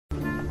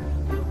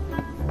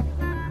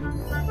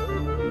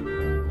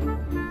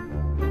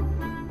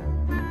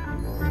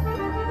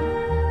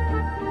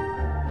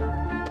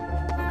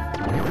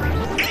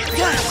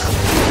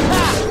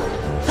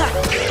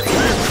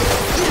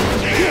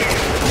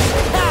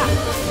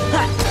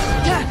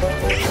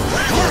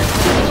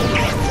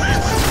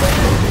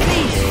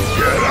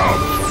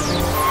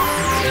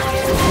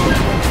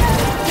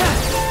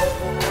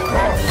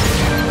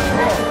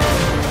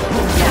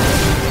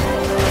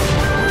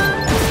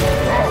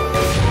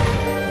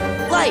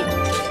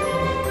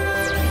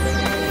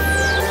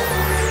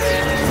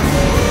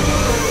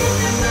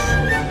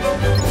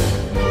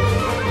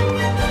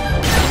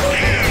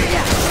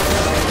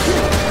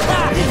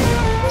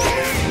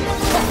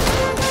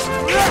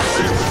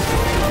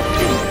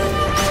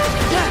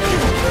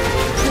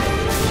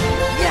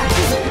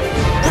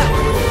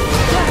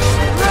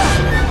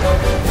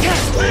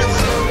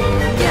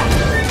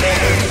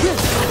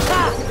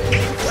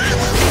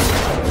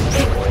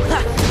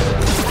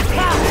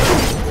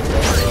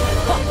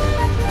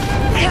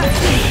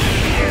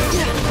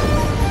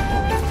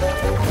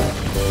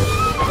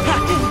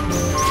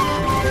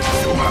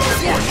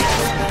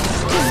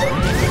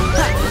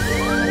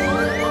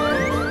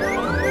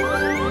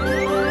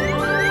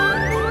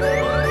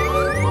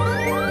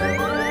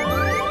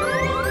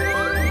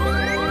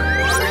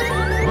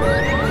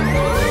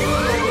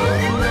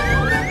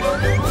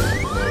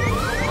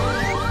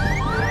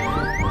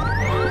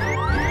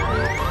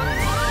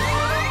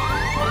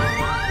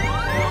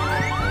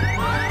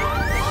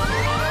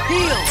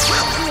Let's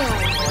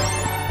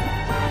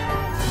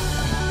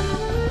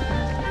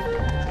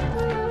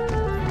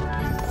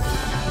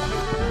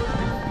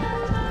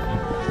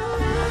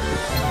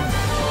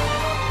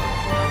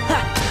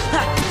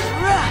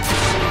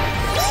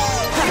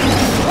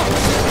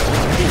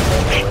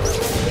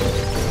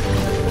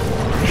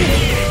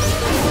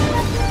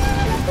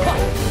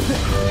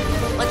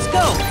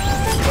go!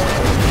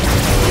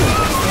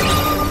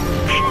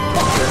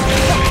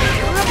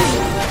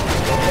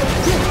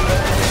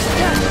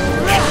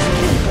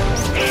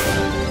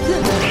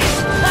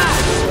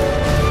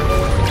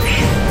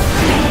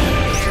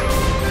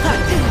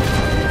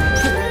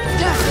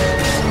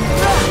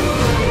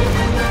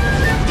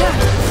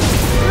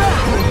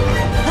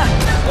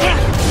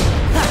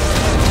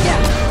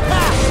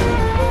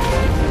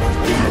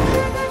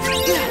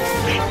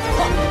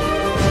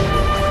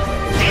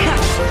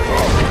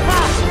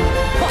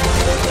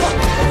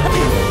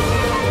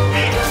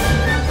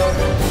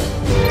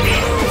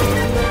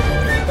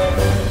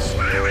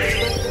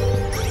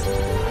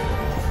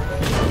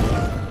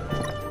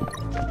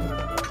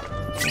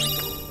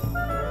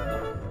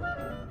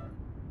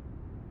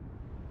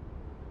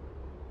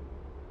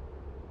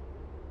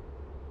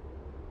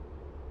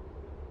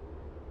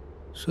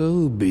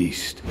 So,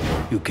 Beast,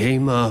 you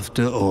came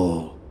after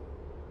all.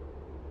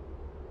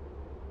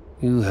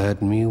 You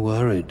had me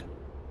worried.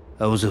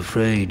 I was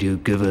afraid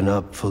you'd given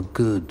up for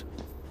good.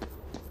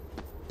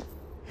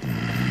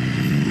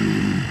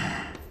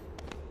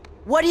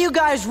 What do you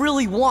guys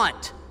really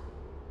want?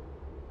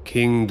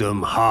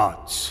 Kingdom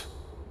Hearts.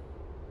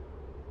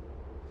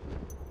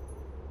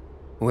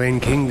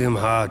 When Kingdom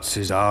Hearts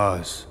is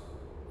ours,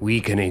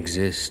 we can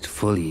exist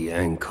fully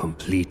and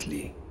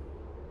completely.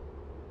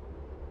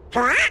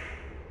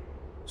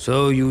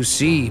 So you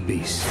see,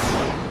 Beast,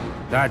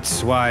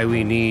 that's why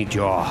we need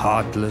your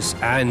Heartless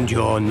and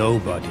your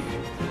Nobody.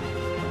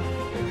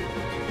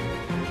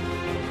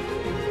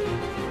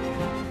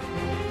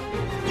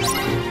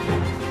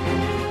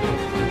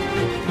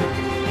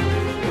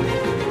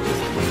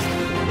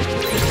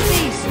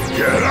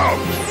 Get out!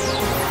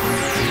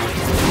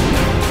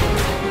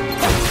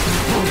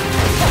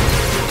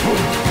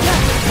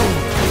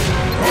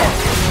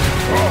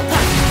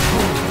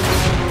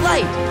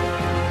 Light!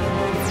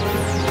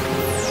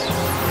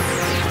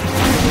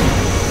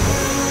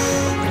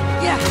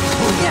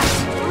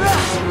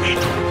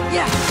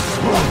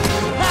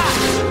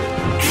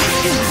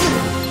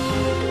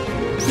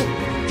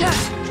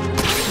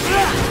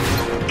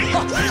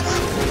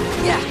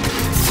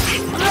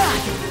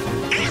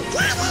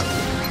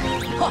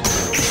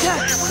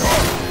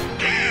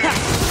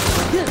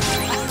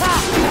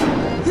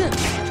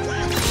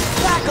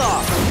 Back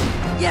off!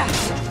 Yeah!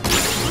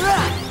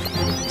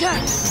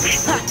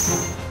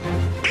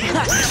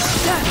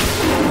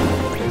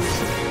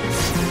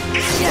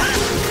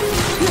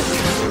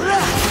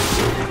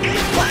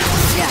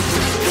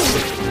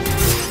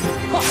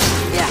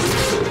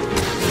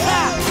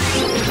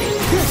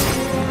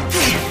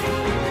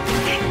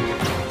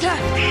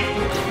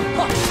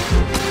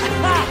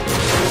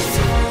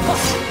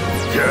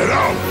 Get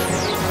out!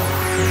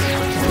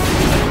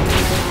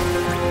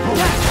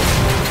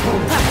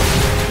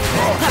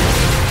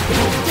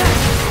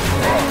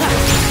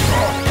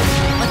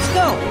 Let's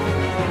go!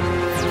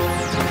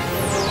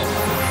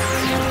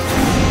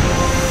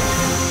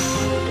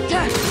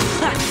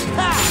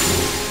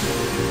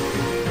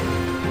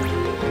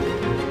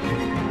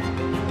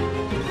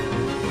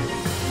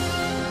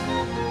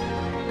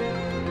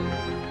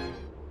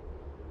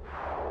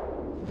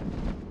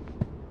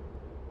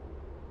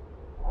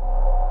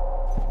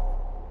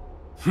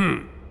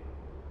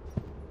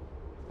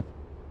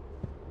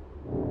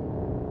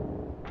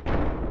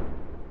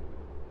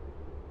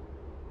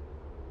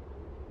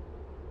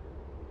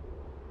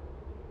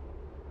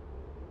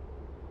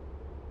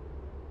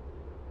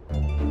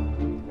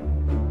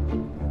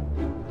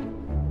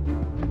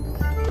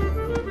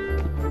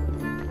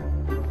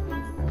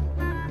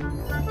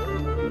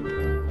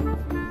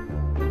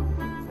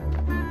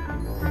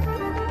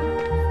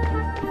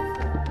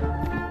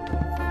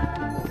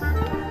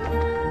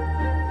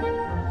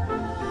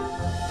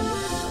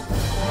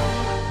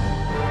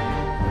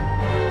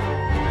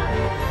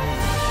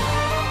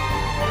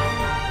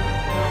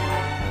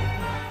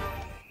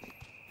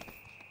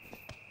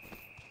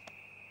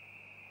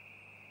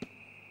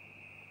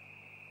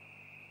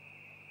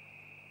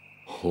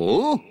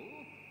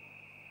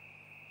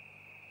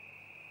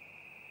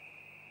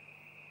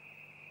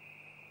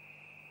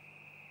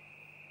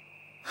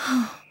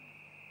 Huh?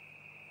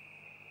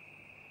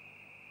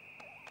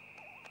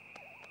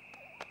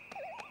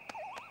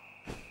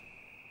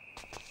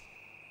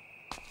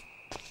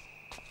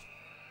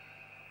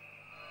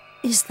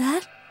 Is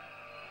that?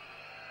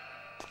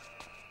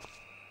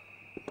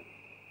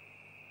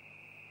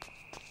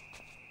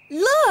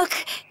 Look!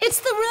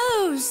 It's the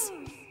rose!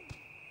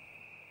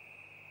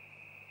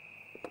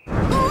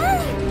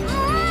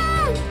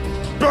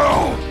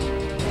 Bell!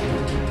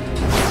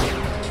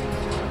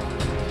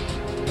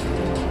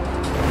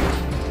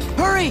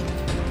 Hurry!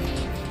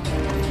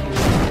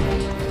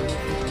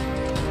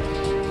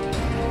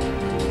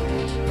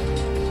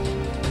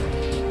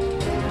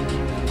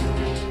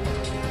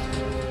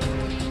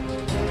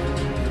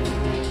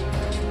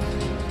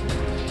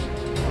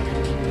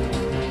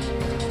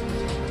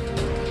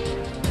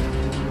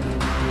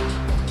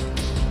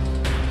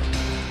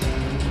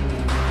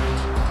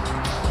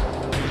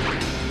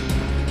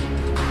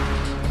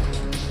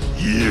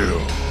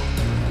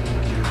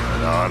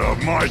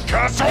 my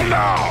castle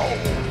now!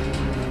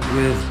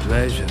 With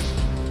pleasure.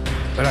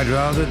 But I'd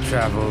rather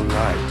travel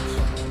light.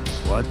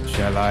 What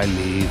shall I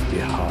leave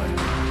behind?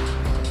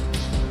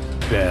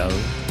 Belle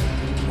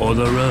or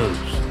the rose?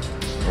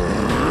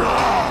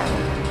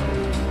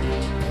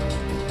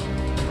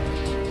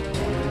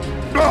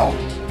 Belle!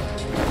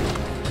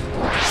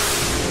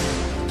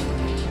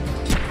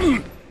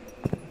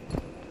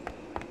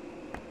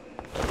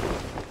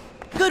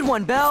 Good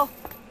one, Belle.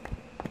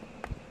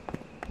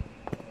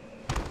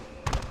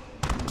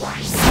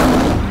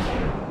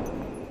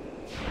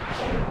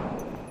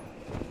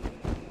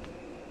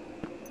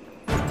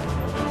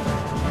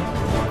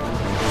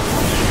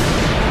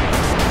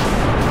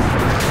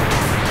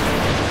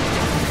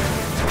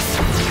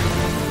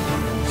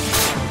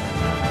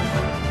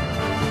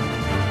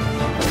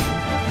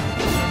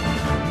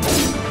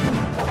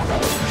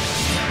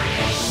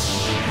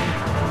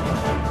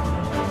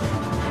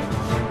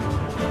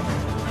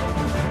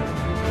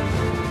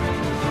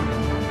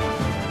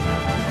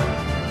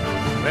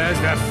 Where's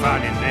the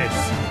fun in this?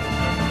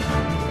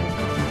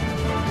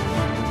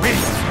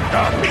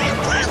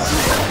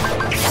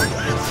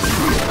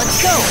 Let's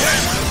go!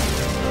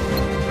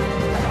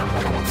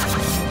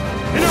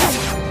 Enough!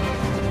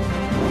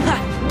 Ha!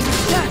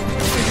 Ha!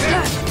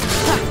 Ha!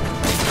 Ha!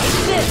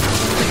 Take this!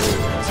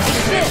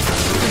 Take this!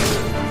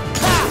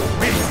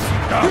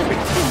 Ha!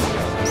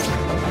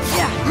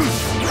 Yeah!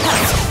 Ha!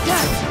 Yeah!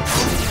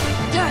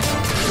 Yeah!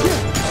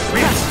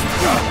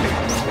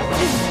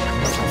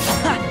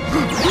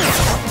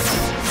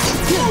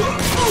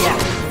 Yeah!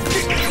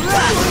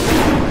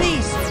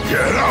 Please!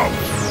 Get out!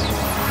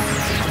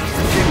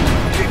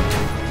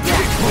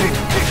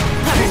 Yeah!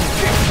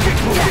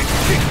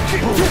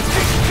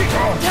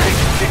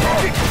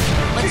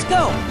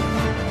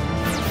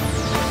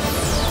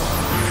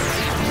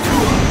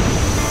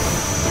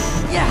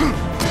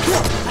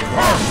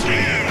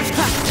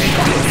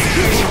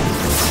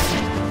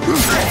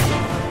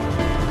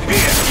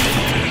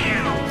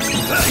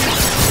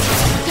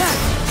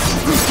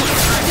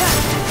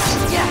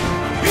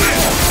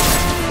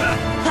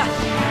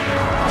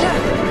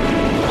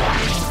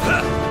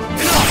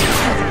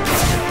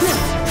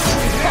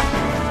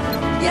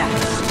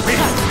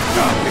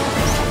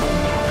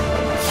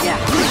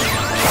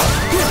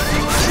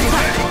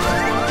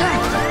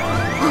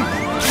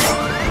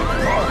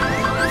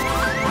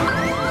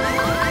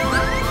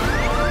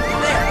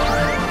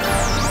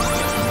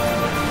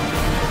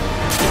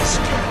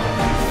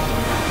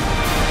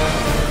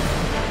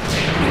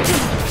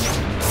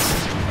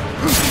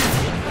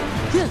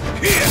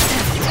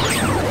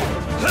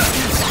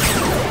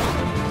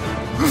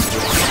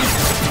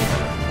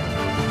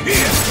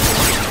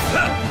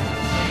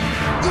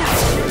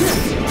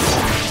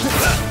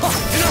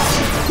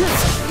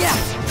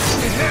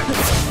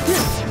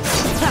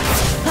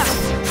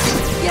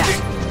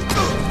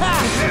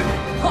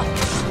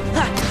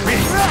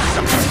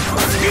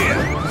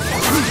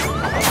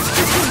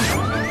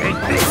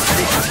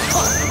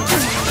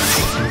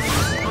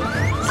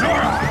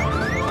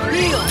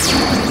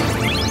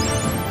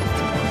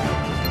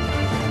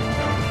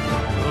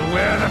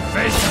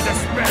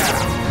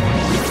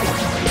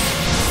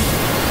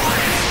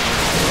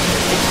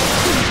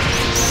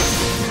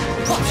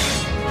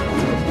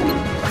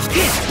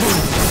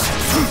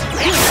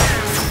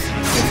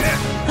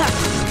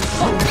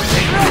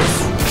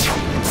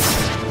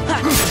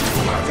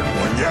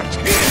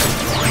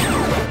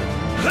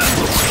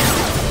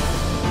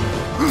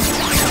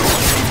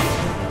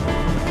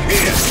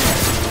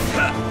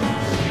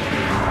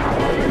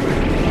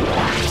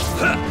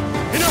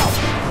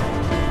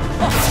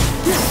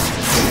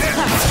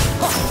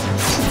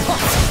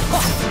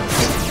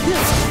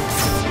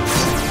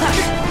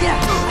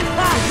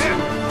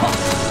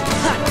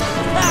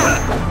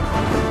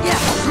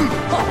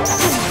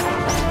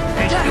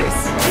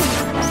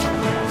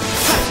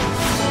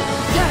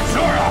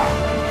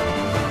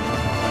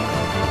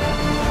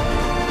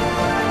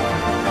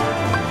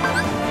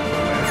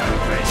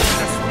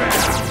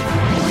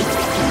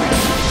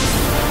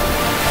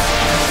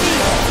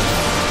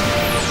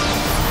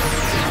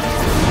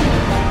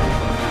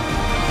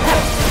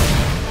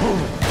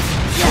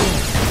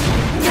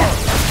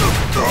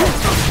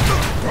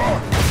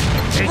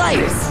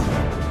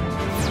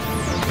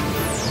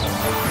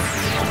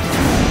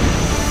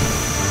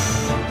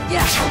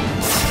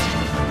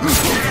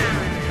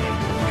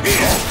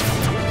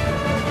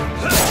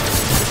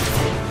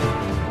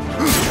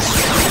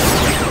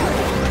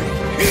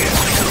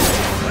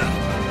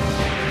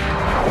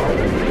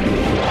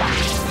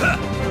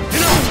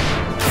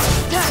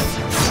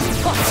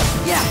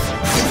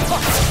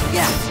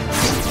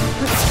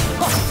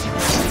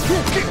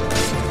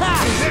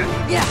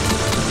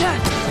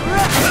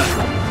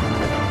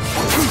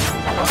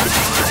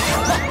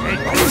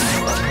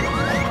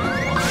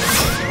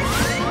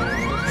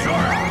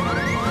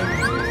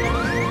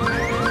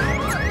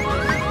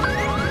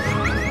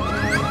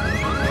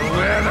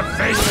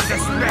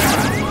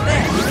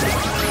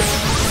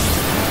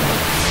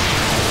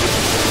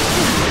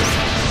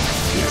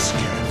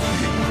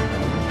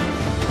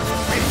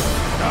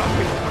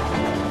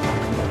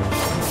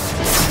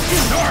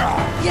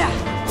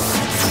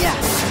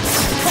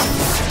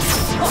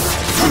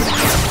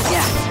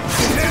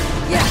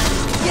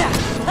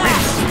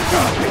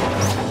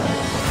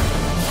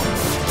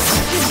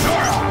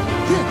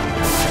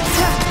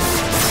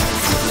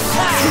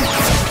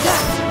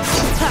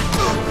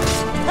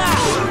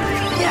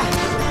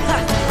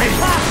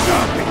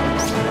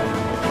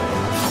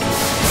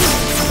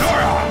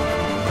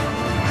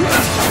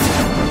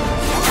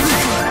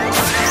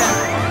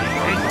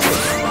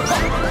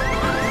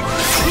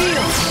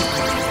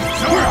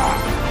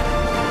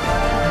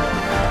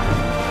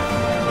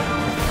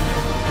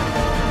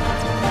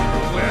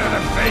 We're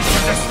the face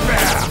of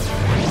despair!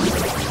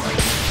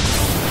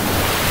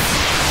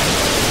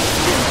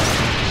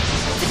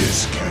 This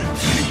can't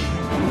be.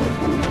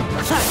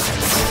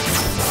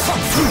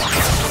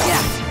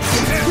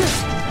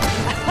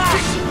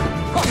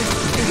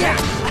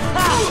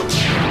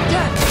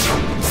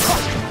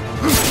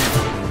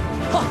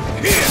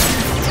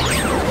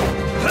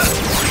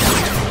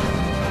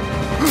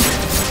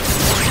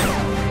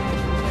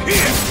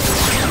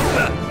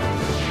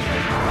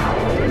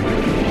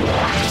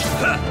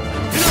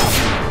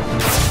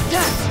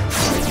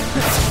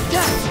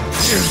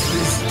 Is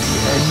this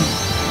the end?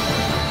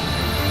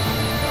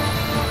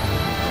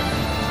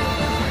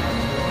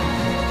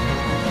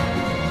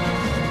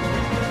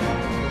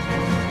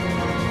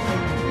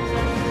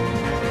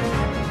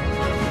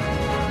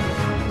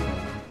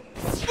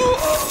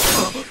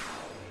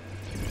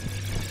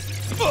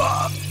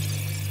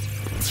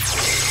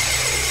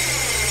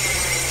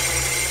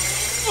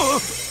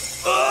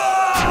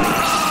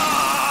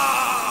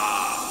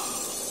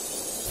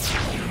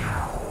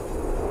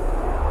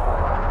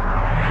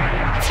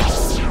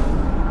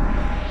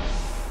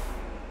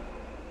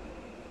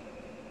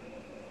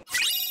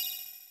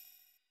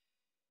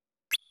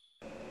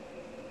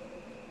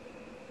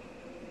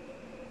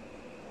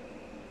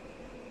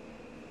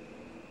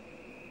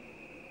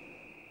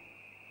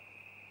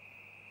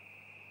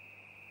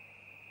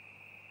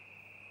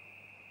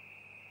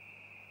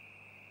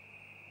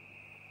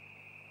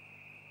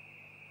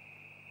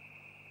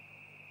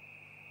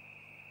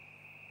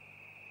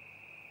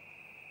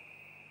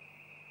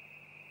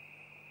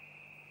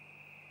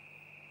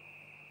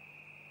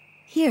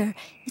 Here,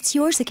 it's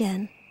yours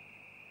again.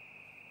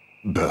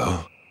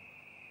 Belle?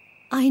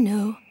 I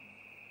know.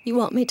 You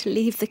want me to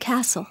leave the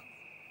castle.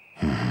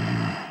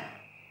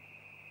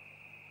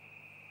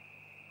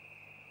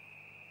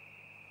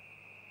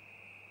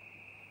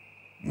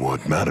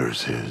 What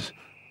matters is,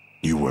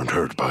 you weren't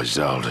hurt by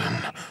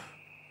Xaldin.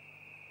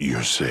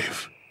 You're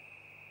safe.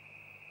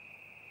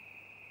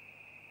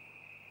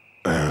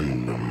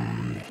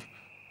 And,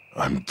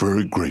 I'm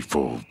very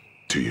grateful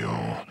to you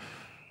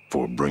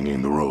for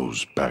bringing the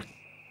rose back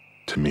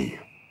to me.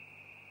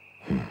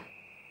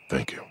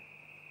 Thank you.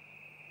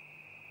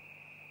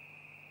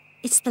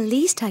 It's the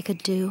least I could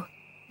do.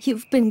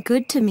 You've been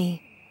good to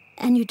me,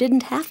 and you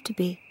didn't have to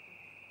be.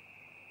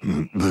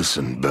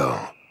 Listen,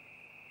 Belle.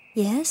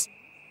 Yes?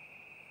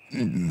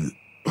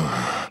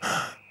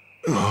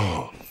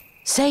 Oh.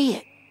 Say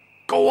it.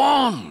 Go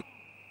on.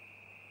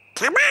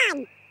 Come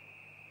on.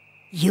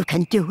 You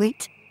can do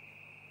it.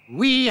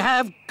 We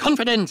have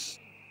confidence.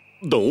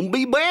 Don't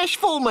be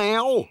bashful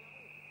now.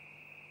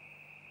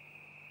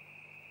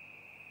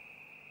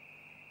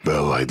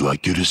 Belle, I'd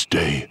like you to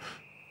stay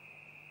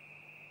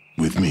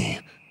with me,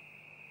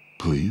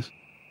 please.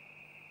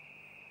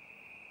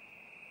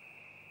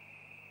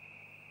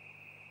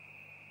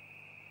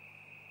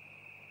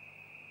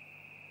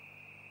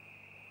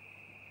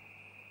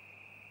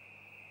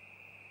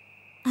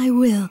 I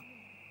will.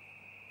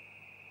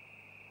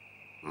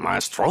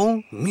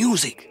 Maestro,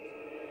 music.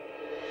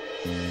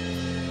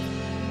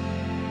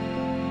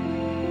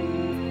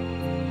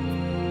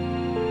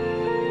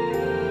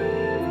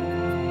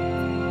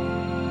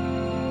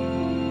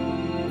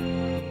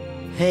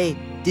 Hey,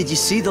 did you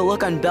see the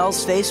look on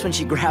Belle's face when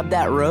she grabbed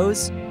that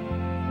rose?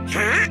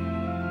 Huh?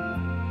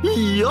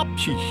 Yup,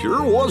 she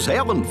sure was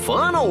having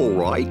fun, all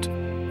right.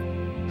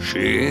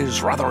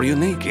 She's rather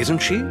unique, isn't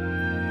she?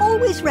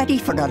 Always ready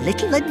for a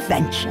little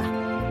adventure.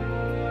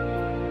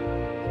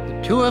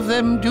 The two of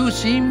them do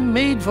seem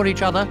made for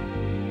each other.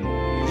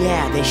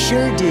 Yeah, they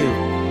sure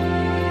do.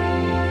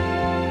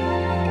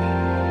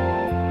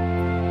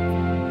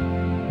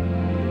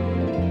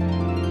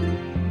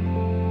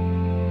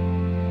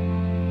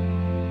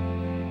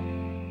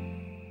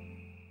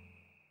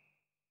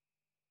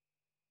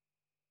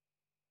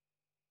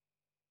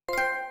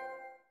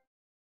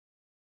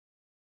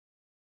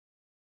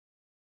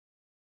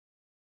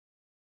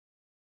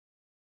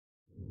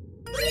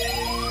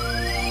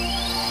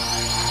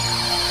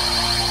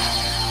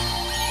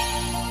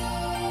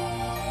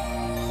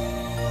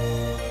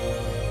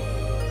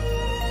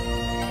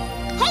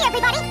 Hey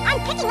everybody, I'm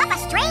picking up a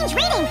strange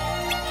reading.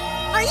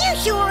 Are you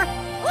sure?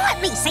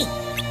 Let me see.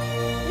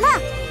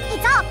 Look,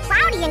 it's all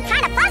cloudy and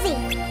kind of fuzzy.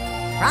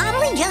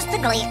 Probably just a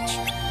glitch.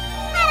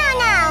 I don't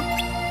know.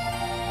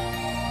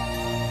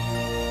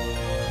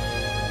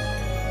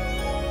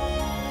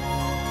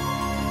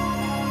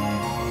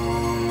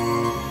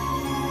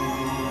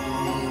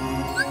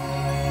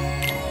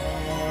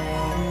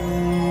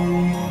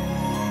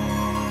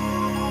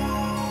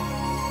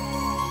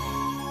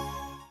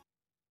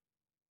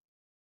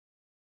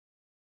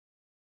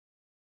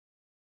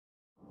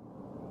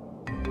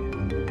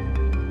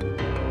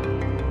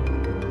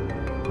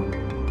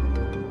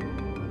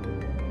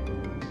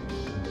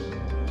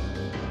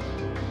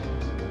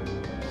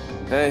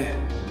 Hey.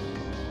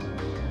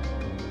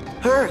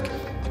 Herc,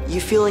 you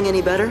feeling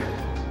any better?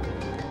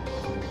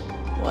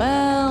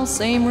 Well,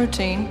 same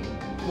routine.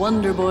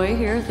 Wonder Boy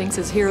here thinks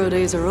his hero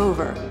days are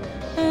over.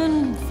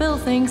 And Phil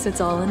thinks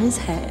it's all in his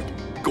head.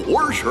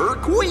 Gosh,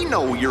 Herc, we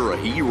know you're a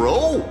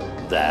hero.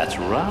 That's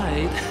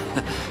right.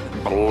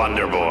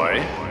 Blunder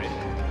Boy.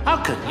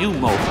 How could you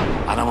mope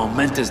on a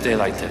momentous day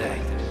like today?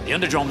 The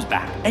Underdrome's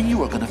back, and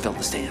you are gonna fill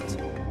the stands.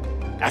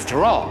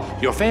 After all,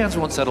 your fans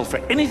won't settle for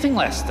anything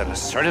less than a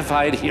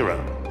certified hero.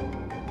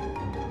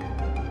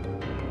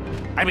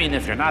 I mean,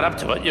 if you're not up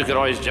to it, you could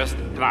always just,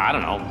 I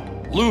don't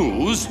know,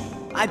 lose.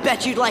 I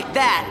bet you'd like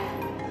that.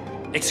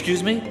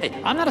 Excuse me?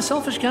 Hey, I'm not a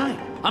selfish guy.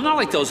 I'm not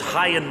like those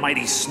high and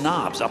mighty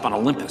snobs up on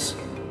Olympus.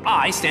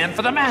 I stand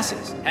for the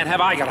masses, and have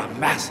I got a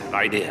massive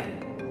idea.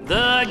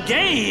 The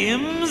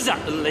games,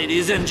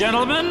 ladies and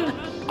gentlemen,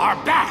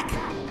 are back.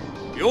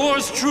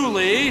 Yours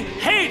truly,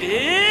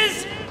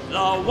 Hades,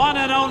 the one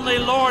and only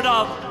Lord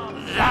of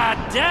the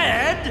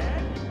Dead,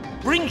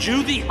 brings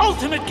you the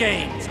Ultimate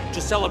Games to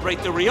celebrate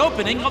the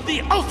reopening of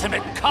the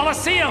Ultimate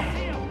Coliseum.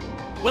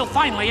 We'll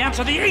finally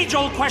answer the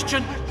age-old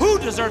question, who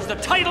deserves the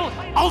title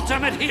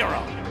Ultimate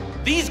Hero?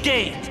 These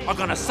games are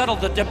gonna settle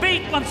the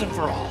debate once and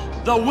for all.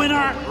 The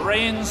winner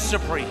reigns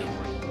supreme.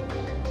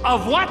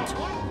 Of what?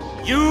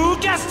 You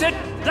guessed it,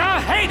 the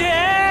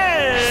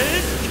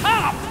Hades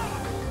Cup!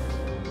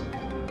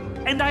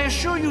 And I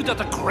assure you that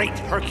the great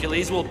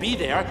Hercules will be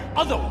there,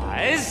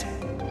 otherwise...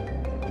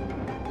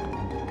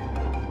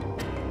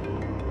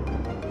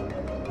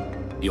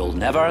 you'll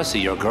never see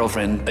your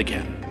girlfriend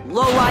again.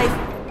 Lowlife.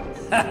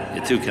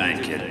 You're too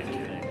kind, kid.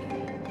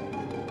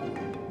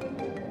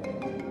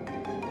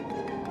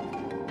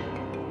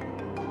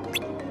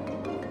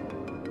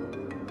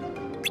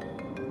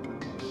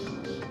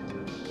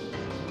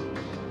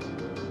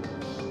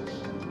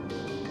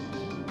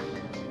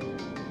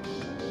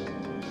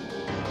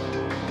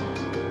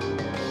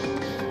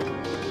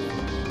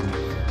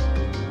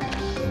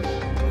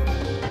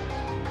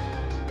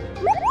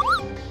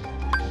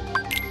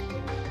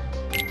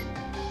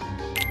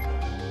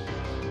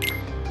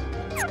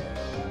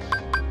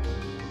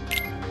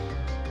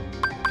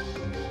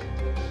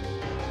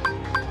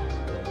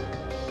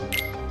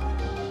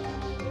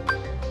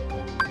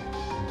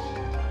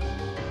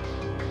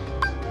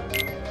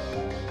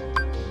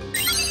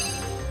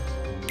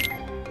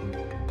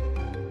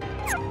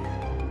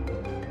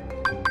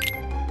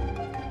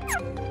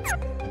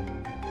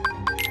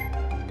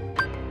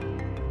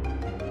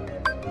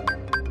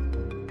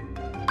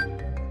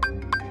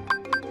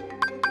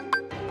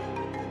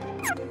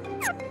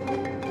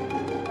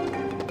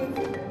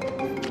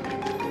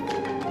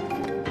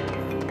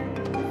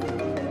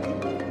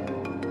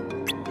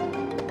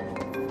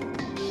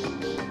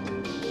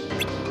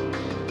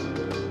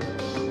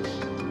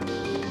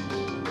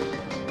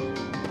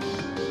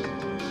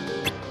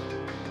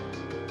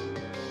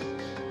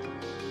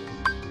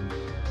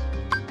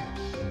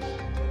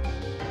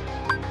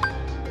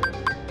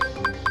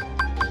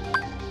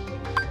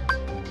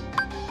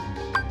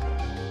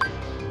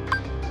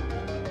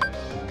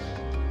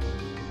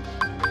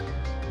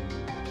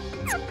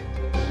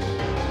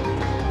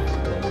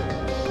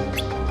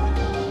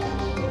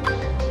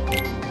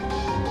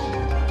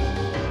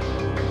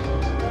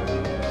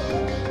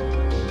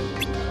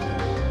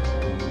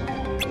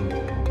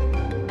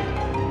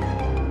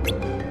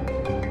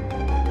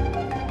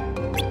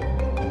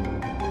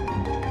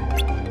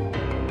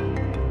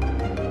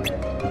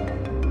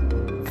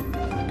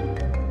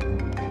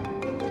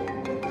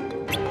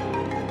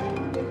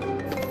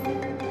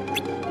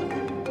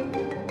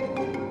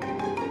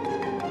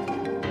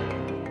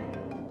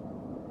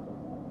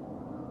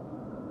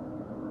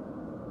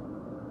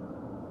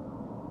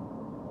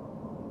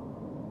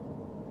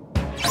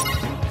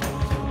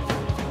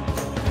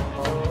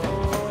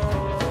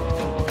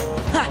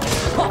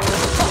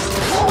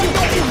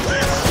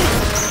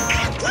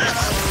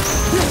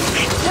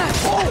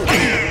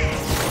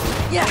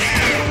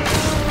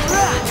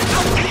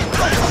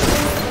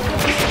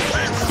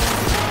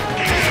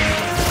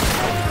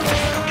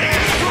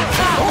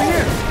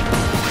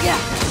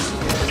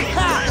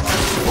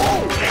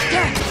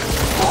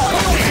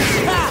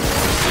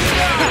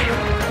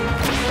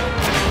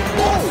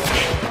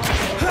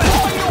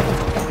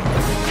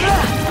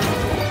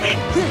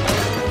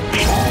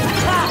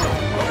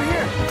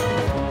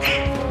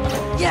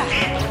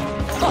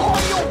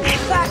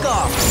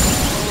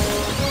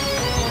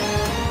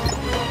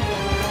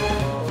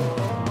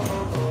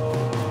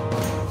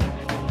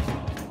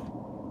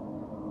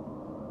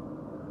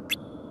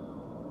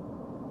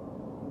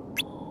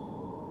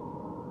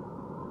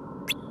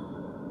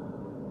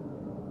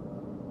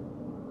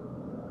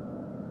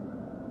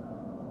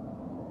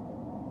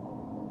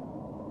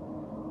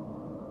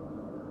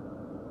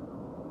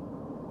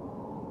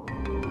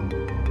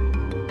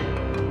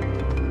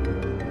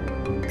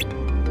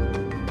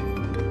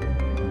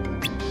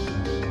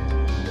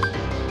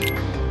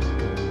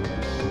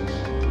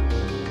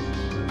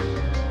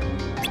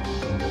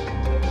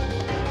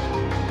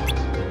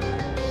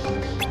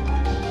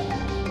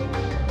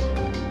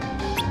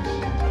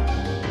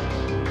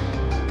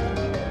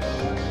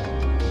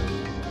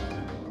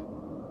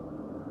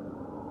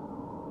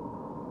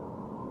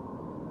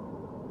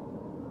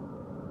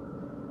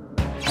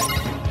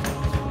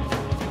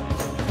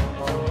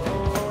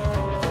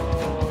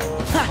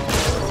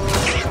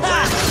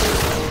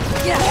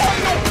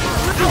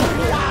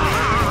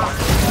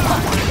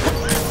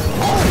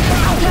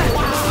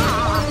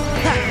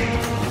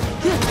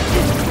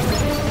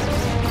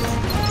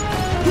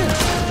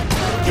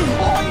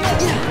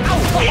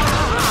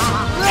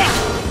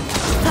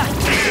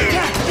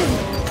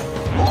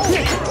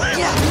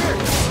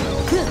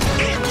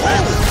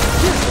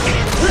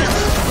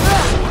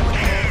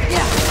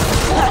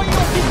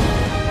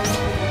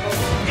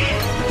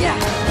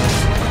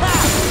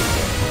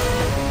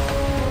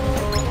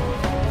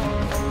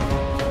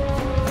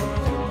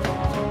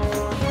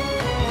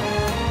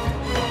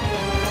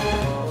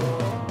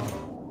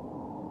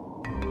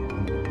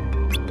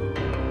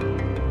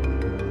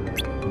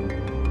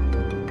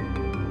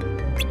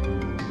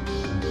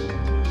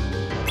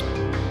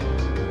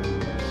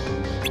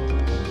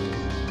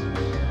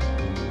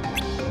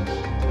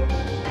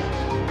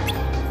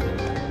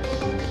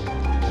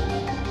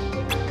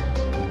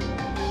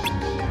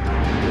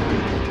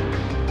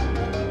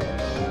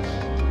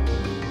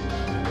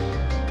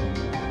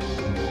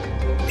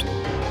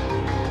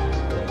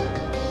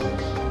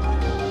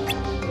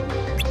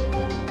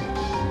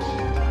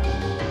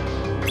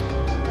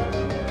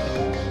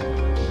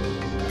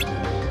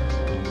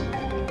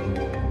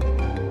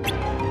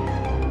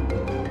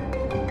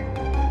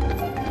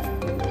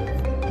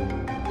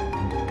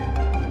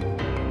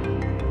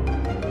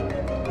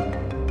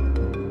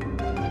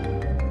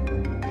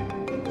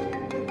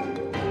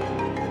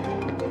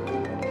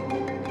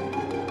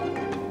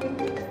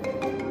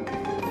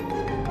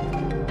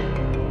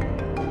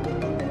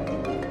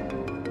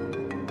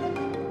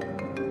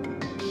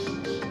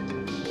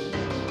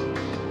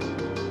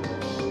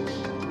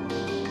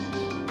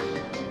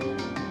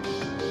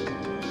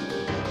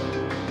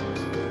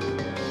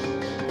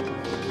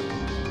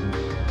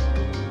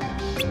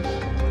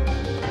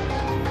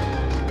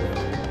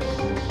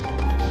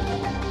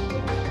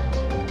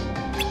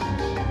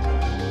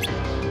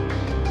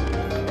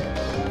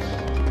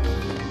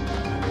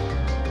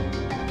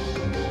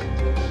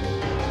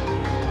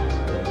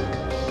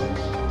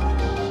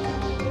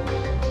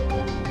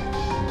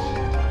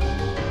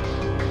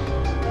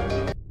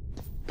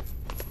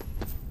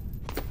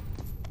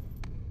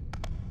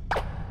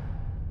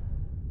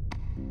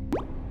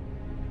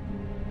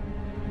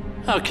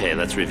 Okay,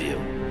 let's review.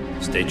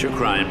 State your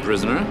crime,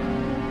 prisoner.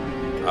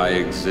 I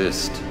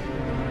exist.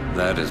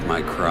 That is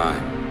my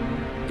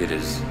crime. It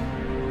is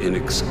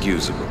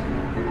inexcusable.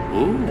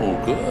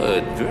 Ooh,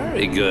 good.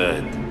 Very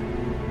good.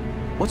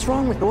 What's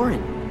wrong with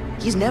Orin?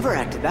 He's never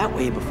acted that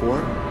way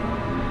before.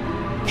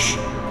 Shh.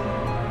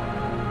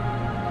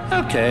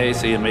 Okay,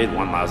 so you made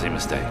one lousy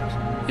mistake.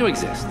 You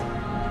exist.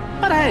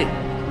 But hey,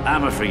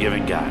 I'm a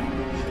forgiving guy.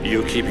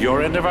 You keep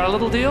your end of our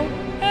little deal,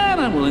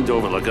 and I'm willing to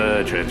overlook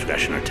a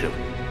transgression or two.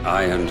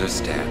 I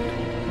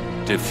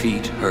understand.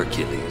 Defeat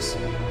Hercules.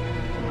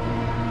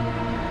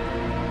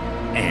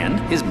 And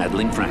his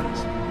meddling friends.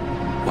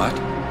 What?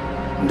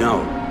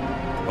 No.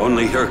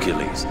 Only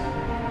Hercules.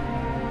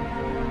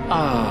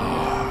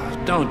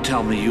 Oh, don't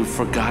tell me you've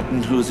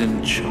forgotten who's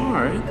in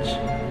charge.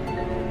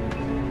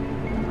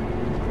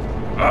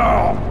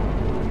 Oh!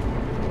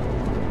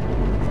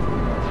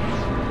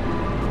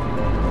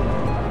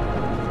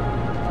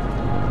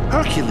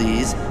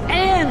 Hercules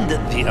and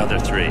the other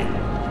three.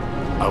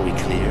 Are we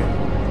clear?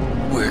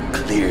 We're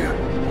clear,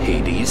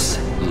 Hades.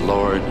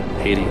 Lord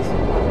Hades?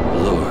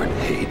 Lord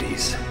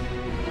Hades.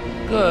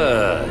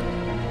 Good.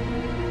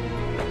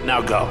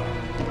 Now go.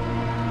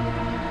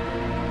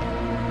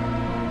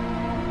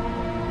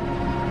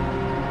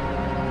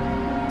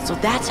 So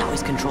that's how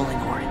he's controlling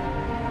Orin.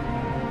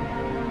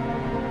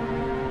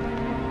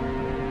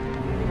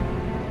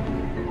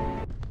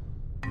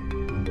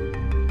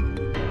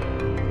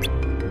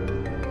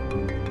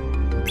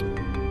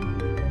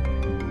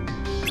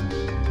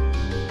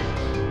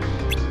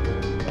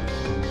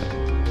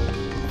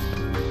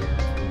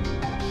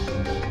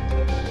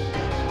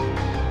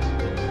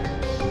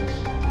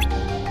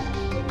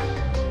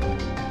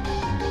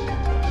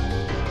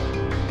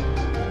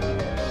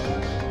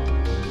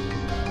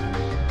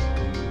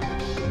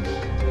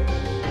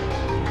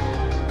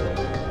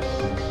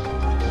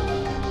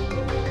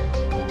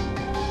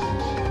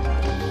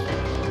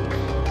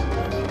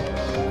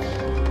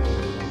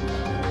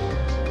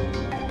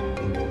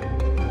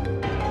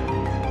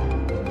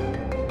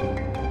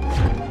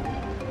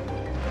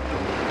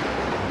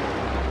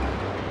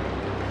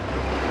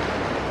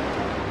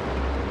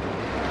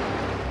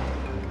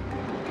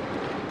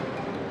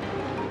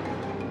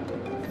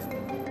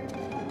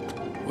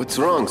 What's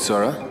wrong,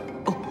 Sora?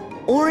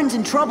 Oh, Orin's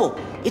in trouble.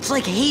 It's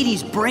like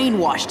Hades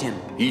brainwashed him.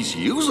 He's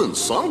using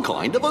some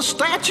kind of a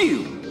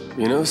statue.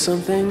 You know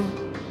something?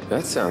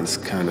 That sounds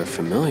kind of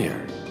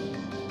familiar.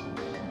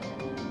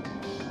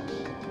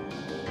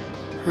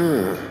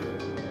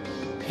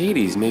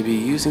 Hades may be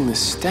using the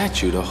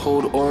statue to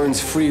hold Orin's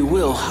free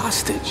will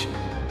hostage.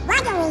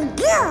 What do we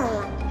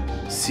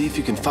do? See if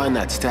you can find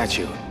that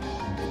statue.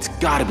 It's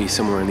gotta be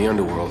somewhere in the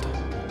underworld.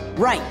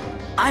 Right.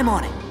 I'm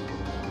on it.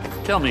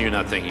 Tell me you're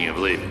not thinking of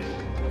leaving.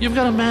 You've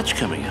got a match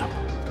coming up.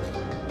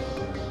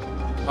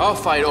 I'll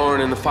fight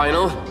Orin in the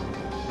final.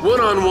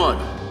 One-on-one.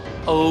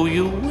 Oh,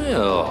 you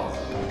will?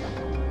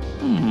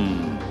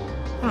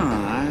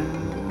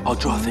 I'll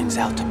draw things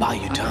out to buy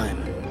you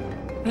time.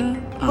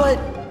 But...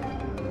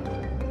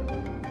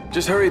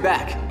 Just hurry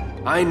back.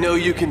 I know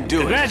you can do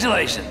it.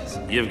 Congratulations.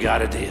 You've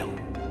got a deal.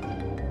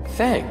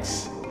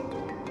 Thanks.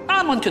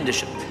 On one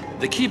condition.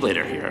 The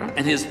Keyblader here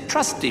and his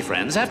trusty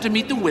friends have to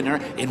meet the winner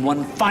in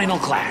one final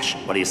clash.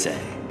 What do you say?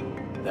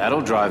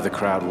 That'll drive the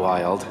crowd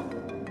wild.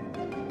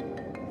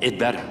 It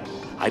better.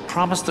 I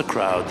promised the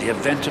crowd the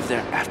event of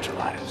their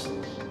afterlives.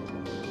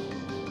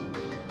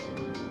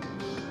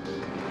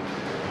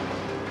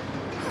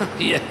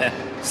 Yeah,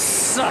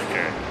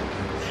 sucker.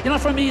 You know,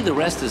 for me, the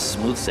rest is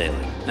smooth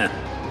sailing.